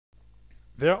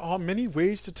There are many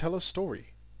ways to tell a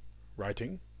story.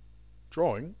 Writing,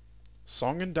 drawing,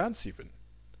 song and dance even.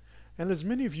 And as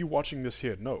many of you watching this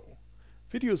here know,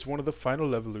 video is one of the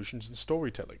final evolutions in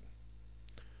storytelling.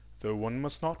 Though one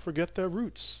must not forget their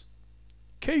roots.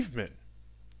 Cavemen,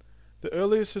 the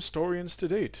earliest historians to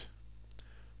date.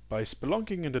 By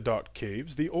spelunking into dark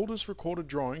caves, the oldest recorded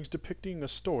drawings depicting a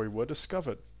story were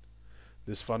discovered.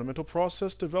 This fundamental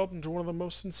process developed into one of the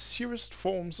most sincerest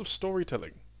forms of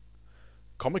storytelling.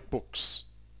 Comic books.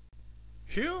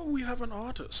 Here we have an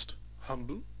artist,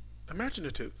 humble,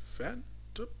 imaginative, and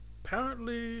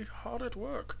apparently hard at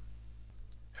work.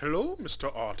 Hello,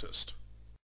 Mr. Artist.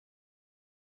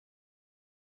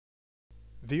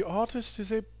 The artist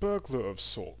is a burglar of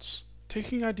sorts,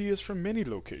 taking ideas from many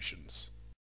locations.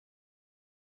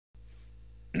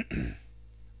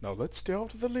 Now let's stay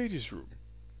out of the ladies' room.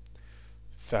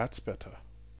 That's better.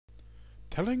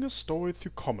 Telling a story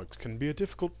through comics can be a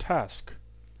difficult task,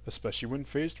 especially when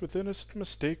faced with innocent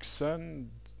mistakes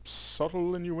and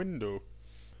subtle innuendo.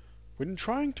 When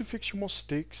trying to fix your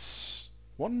mistakes,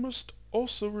 one must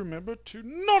also remember to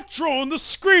not draw on the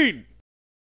screen!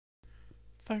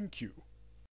 Thank you.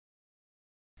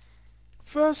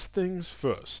 First things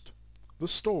first, the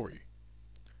story.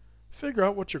 Figure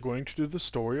out what you're going to do the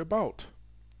story about.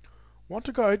 Want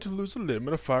a guy to lose a limb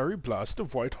in a fiery blast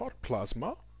of white-hot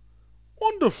plasma?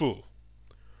 Wonderful!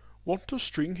 Want to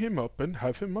string him up and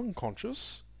have him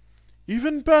unconscious?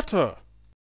 Even better!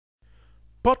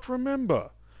 But remember,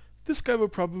 this guy will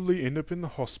probably end up in the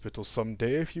hospital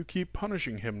someday if you keep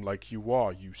punishing him like you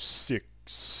are, you sick,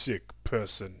 sick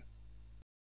person.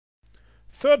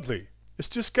 Thirdly, is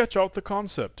to sketch out the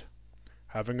concept.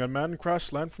 Having a man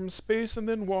crash land from space and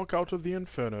then walk out of the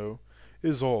inferno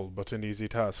is all but an easy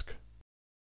task.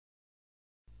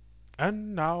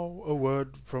 And now a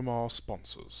word from our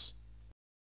sponsors.